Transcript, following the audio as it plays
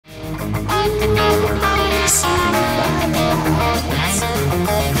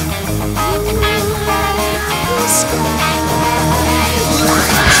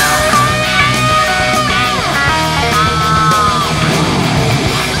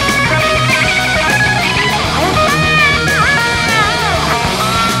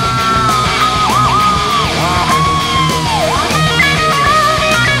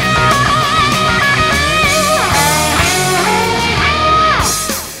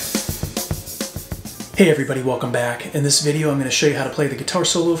Hey everybody, welcome back. In this video I'm going to show you how to play the guitar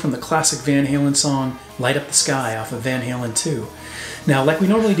solo from the classic Van Halen song Light Up the Sky off of Van Halen 2. Now, like we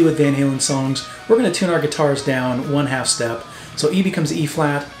normally do with Van Halen songs, we're going to tune our guitars down one half step. So E becomes E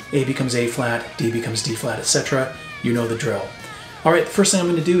flat, A becomes A flat, D becomes D flat, etc. You know the drill. Alright, the first thing I'm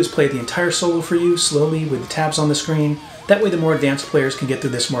going to do is play the entire solo for you slowly with the tabs on the screen. That way the more advanced players can get through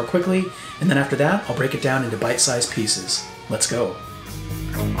this more quickly, and then after that I'll break it down into bite-sized pieces. Let's go.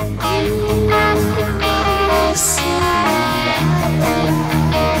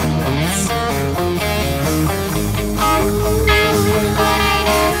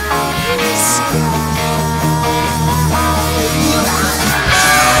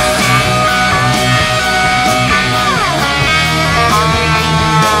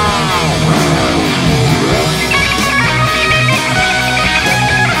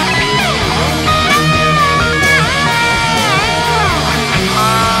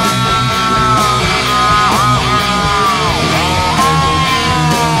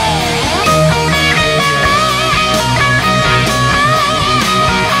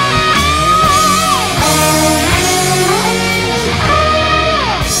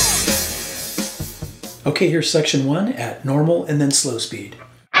 Okay, here's section 1 at normal and then slow speed.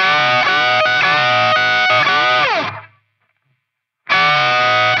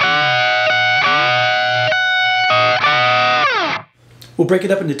 We'll break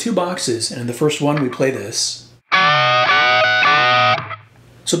it up into two boxes, and in the first one we play this.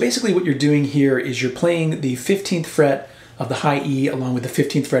 So basically what you're doing here is you're playing the 15th fret of the high E along with the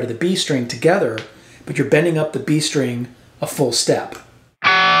 15th fret of the B string together, but you're bending up the B string a full step.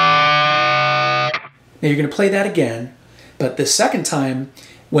 Now you're going to play that again, but the second time,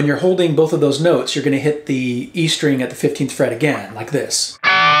 when you're holding both of those notes, you're going to hit the E string at the 15th fret again, like this.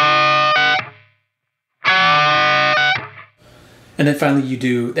 And then finally you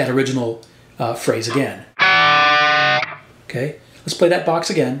do that original phrase again. Okay, let's play that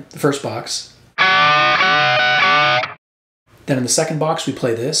box again, the first box. Then in the second box we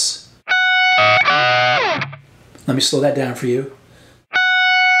play this. Let me slow that down for you.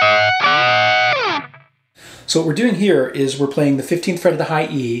 So what we're doing here is we're playing the 15th fret of the high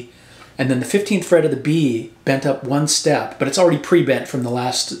E, and then the 15th fret of the B bent up one step, but it's already pre-bent from the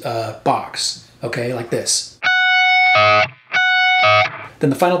last box, okay, like this. Then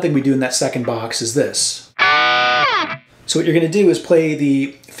the final thing we do in that second box is this. So what you're going to do is play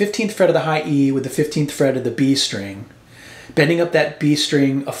the 15th fret of the high E with the 15th fret of the B string, bending up that B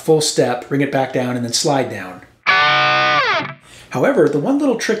string a full step, bring it back down, and then slide down. However, the one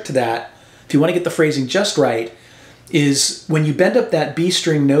little trick to that, if you want to get the phrasing just right, is when you bend up that B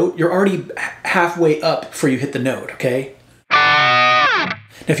string note, you're already halfway up before you hit the note, okay? Now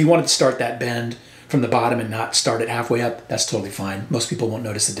if you wanted to start that bend from the bottom and not start it halfway up, that's totally fine. Most people won't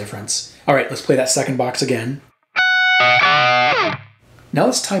notice the difference. Alright, let's play that second box again. Now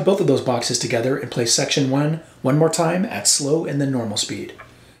let's tie both of those boxes together and play section 1 one more time at slow and then normal speed.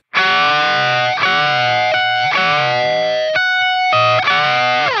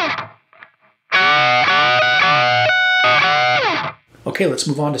 Okay, let's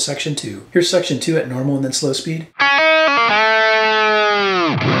move on to section 2. Here's section 2 at normal and then slow speed.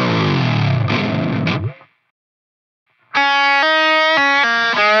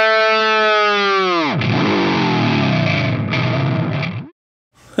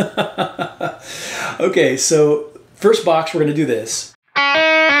 Okay, so first box we're going to do this.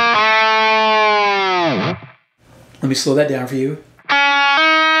 Let me slow that down for you.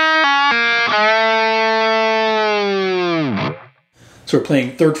 So we're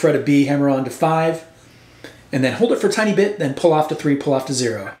playing 3rd fret of B, hammer on to 5, and then hold it for a tiny bit, then pull off to 3, pull off to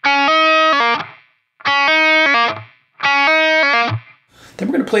 0. Then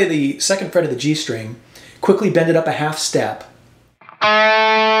we're going to play the 2nd fret of the G string, quickly bend it up a half step,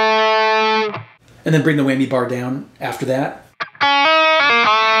 and then bring the whammy bar down after that.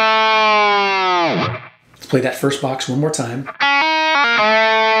 Let's play that first box one more time.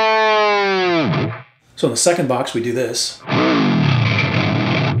 So in the second box we do this.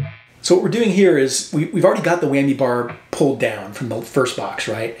 So what we're doing here is we've already got the whammy bar pulled down from the first box,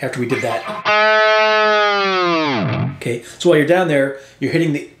 right? After we did that. Okay, so while you're down there, you're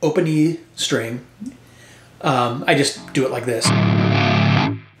hitting the open E string. I just do it like this.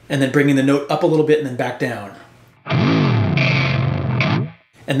 And then bringing the note up a little bit and then back down.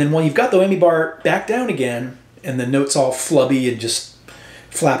 And then while you've got the whammy bar back down again, and the note's all flubby and just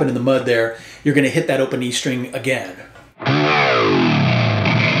flapping in the mud there, you're going to hit that open E string again.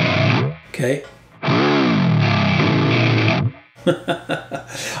 Okay?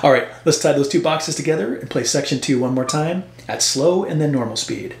 All right, let's tie those two boxes together and play section 2 one more time at slow and then normal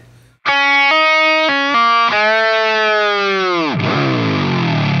speed.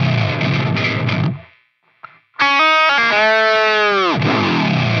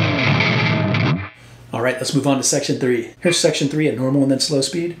 All right, let's move on to section 3. Here's section 3 at normal and then slow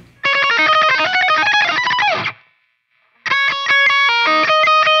speed.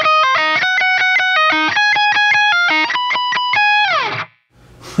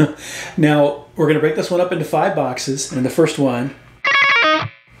 Now, we're going to break this one up into 5 boxes, and in the first one...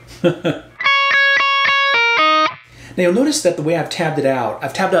 Now, you'll notice that the way I've tabbed it out,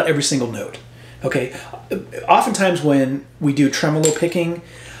 I've tabbed out every single note. Okay? Oftentimes when we do tremolo picking,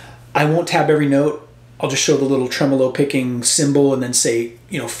 I won't tab every note. I'll just show the little tremolo picking symbol and then say,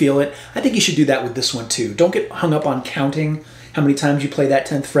 you know, feel it. I think you should do that with this one too. Don't get hung up on counting how many times you play that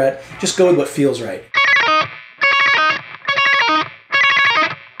 10th fret. Just go with what feels right.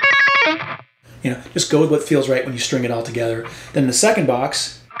 You know, just go with what feels right when you string it all together. Then the second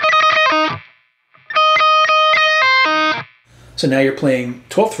box. So now you're playing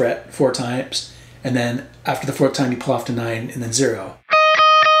 12th fret 4 times, and then after the 4th time you pull off to 9 and then 0.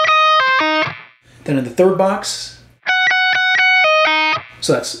 Then in the third box,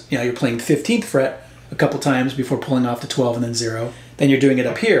 so that's, you know, you're playing 15th fret a couple times before pulling off to 12 and then 0. Then you're doing it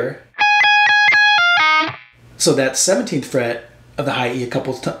up here. So that's 17th fret of the high E a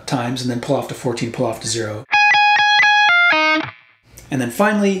couple times and then pull off to 14, pull off to 0. And then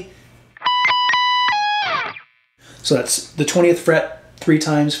finally, so that's the 20th fret 3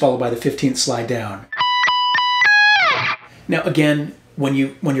 times followed by the 15th slide down. Now again, when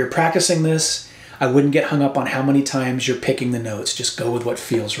you're practicing this, I wouldn't get hung up on how many times you're picking the notes. Just go with what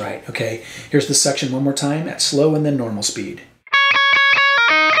feels right, okay? Here's the section one more time at slow and then normal speed.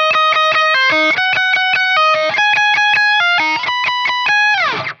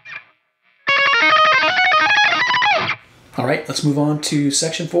 All right, let's move on to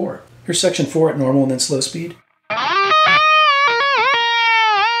section 4. Here's section 4 at normal and then slow speed.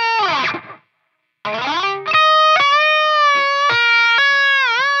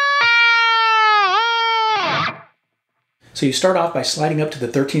 So you start off by sliding up to the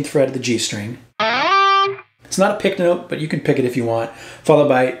 13th fret of the G string. It's not a pick note, but you can pick it if you want. Followed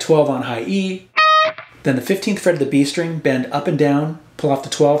by 12 on high E. Then the 15th fret of the B string, bend up and down, pull off to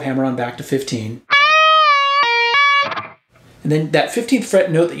 12, hammer on back to 15. And then that 15th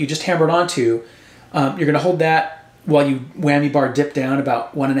fret note that you just hammered onto, you're going to hold that while you whammy bar dip down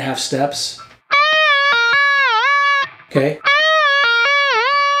about 1.5 steps. Okay?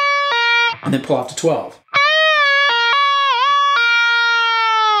 And then pull off to 12.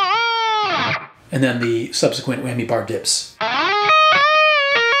 And then the subsequent whammy bar dips.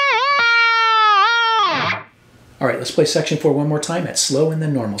 All right, let's play section 4 one more time at slow and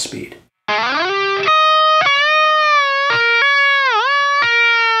then normal speed.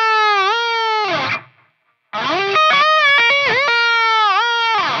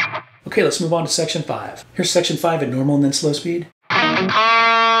 Okay, let's move on to section 5. Here's section 5 at normal and then slow speed.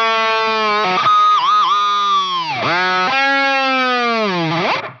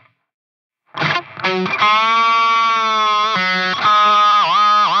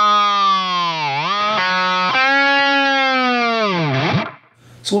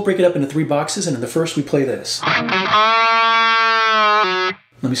 So we'll break it up into 3 boxes, and in the first we play this. Let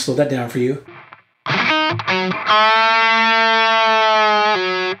me slow that down for you.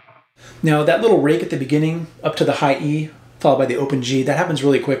 Now that little rake at the beginning, up to the high E, followed by the open G, that happens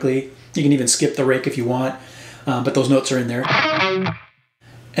really quickly. You can even skip the rake if you want, but those notes are in there.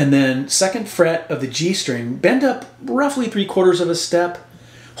 And then 2nd fret of the G string, bend up roughly 3/4 of a step,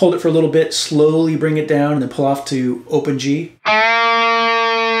 hold it for a little bit, slowly bring it down, and then pull off to open G.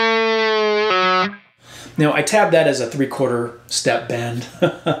 Now I tab that as a 3/4 step bend.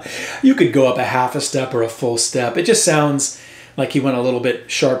 You could go up a 1/2 step or a full step. It just sounds like you went a little bit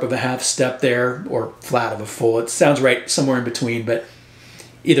sharp of a 1/2 step there, or flat of a full. It sounds right somewhere in between, but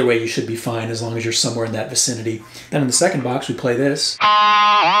either way you should be fine as long as you're somewhere in that vicinity. Then in the second box we play this.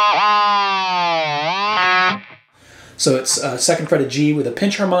 So it's 2nd fret of G with a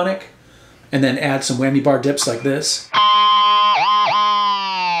pinch harmonic, and then add some whammy bar dips like this.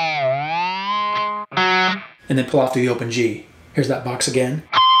 and then pull off to the open G. Here's that box again.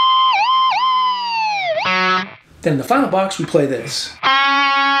 Then in the final box, we play this.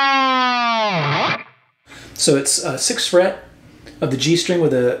 So it's 6th fret of the G string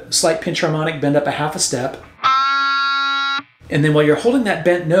with a slight pinch harmonic, bend up a half a step. And then while you're holding that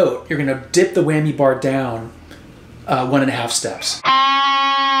bent note, you're going to dip the whammy bar down 1.5 steps.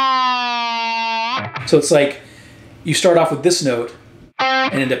 So it's like you start off with this note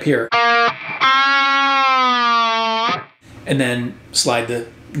and end up here. And then slide the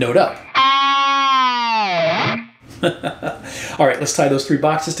note up. All right, let's tie those 3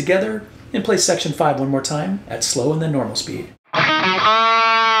 boxes together and play section 5 one more time at slow and then normal speed.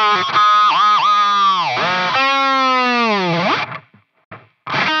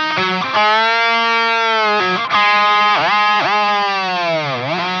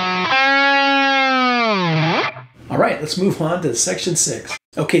 All right, let's move on to section 6.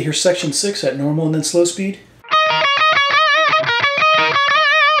 Okay, here's section 6 at normal and then slow speed.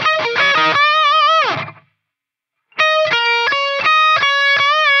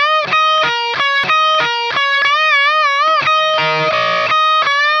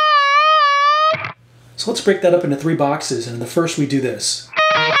 So let's break that up into 3 boxes, and in the first we do this.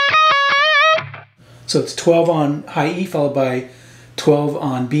 So it's 12 on high E followed by 12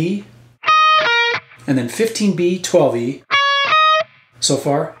 on B, and then 15B, 12E, so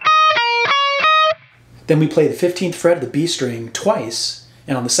far. Then we play the 15th fret of the B string twice,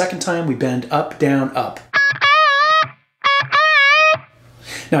 and on the second time we bend up, down, up.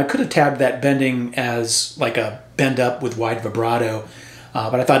 Now I could have tabbed that bending as like a bend up with wide vibrato,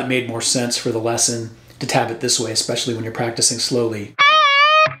 but I thought it made more sense for the lesson to tab it this way, especially when you're practicing slowly.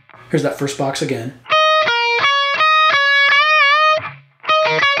 Here's that first box again.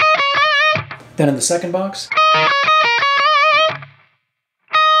 Then in the second box.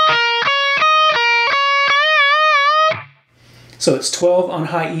 So it's 12 on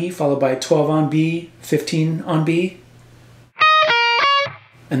high E followed by 12 on B, 15 on B.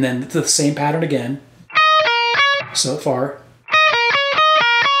 And then the same pattern again, so far.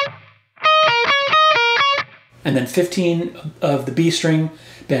 And then 15 of the B string,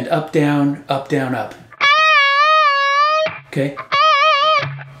 bend up, down, up, down, up. Okay.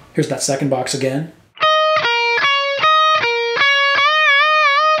 Here's that second box again.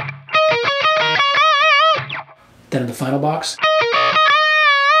 Then in the final box.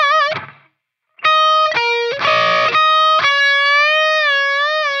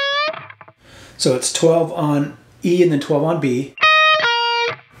 So it's 12 on E and then 12 on B.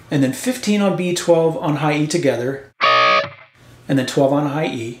 And then 15 on B, 12 on high E together. And then 12 on high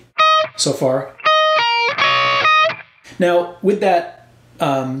E, so far. Now, with that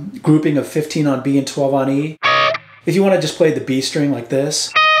grouping of 15 on B and 12 on E, if you want to just play the B string like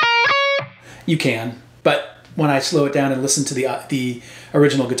this, you can. But when I slow it down and listen to the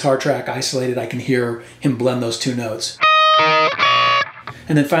original guitar track isolated, I can hear him blend those 2 notes.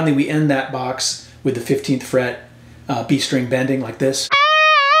 And then finally we end that box with the 15th fret B string bending like this.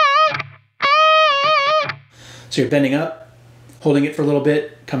 So you're bending up, holding it for a little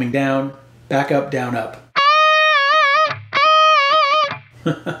bit, coming down, back up, down, up.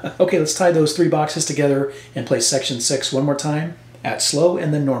 Okay, let's tie those 3 boxes together and play section 6 one more time at slow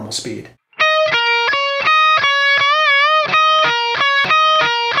and then normal speed.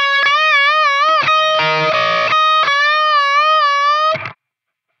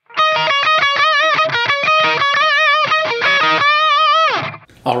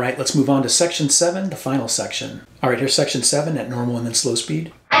 All right, let's move on to section 7, the final section. All right, here's section 7 at normal and then slow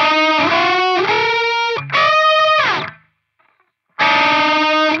speed.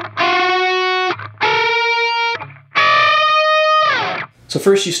 So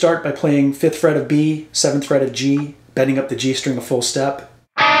first you start by playing 5th fret of B, 7th fret of G, bending up the G string a full step.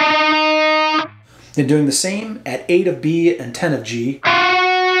 Then doing the same at 8 of B and 10 of G.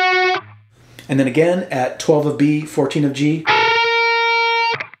 And then again at 12 of B, 14 of G.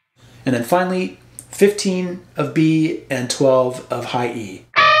 And then finally, 15 of B and 12 of high E.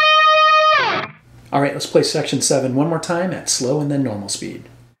 All right, let's play section 7 one more time at slow and then normal speed.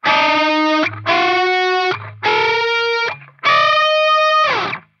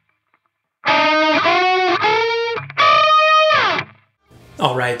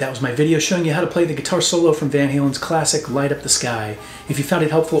 All right, that was my video showing you how to play the guitar solo from Van Halen's classic Light Up the Sky. If you found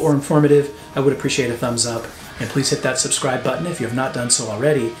it helpful or informative, I would appreciate a thumbs up. And please hit that subscribe button if you have not done so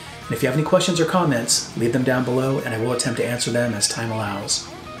already. And if you have any questions or comments, leave them down below and I will attempt to answer them as time allows.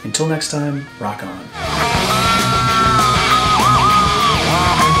 Until next time, rock on.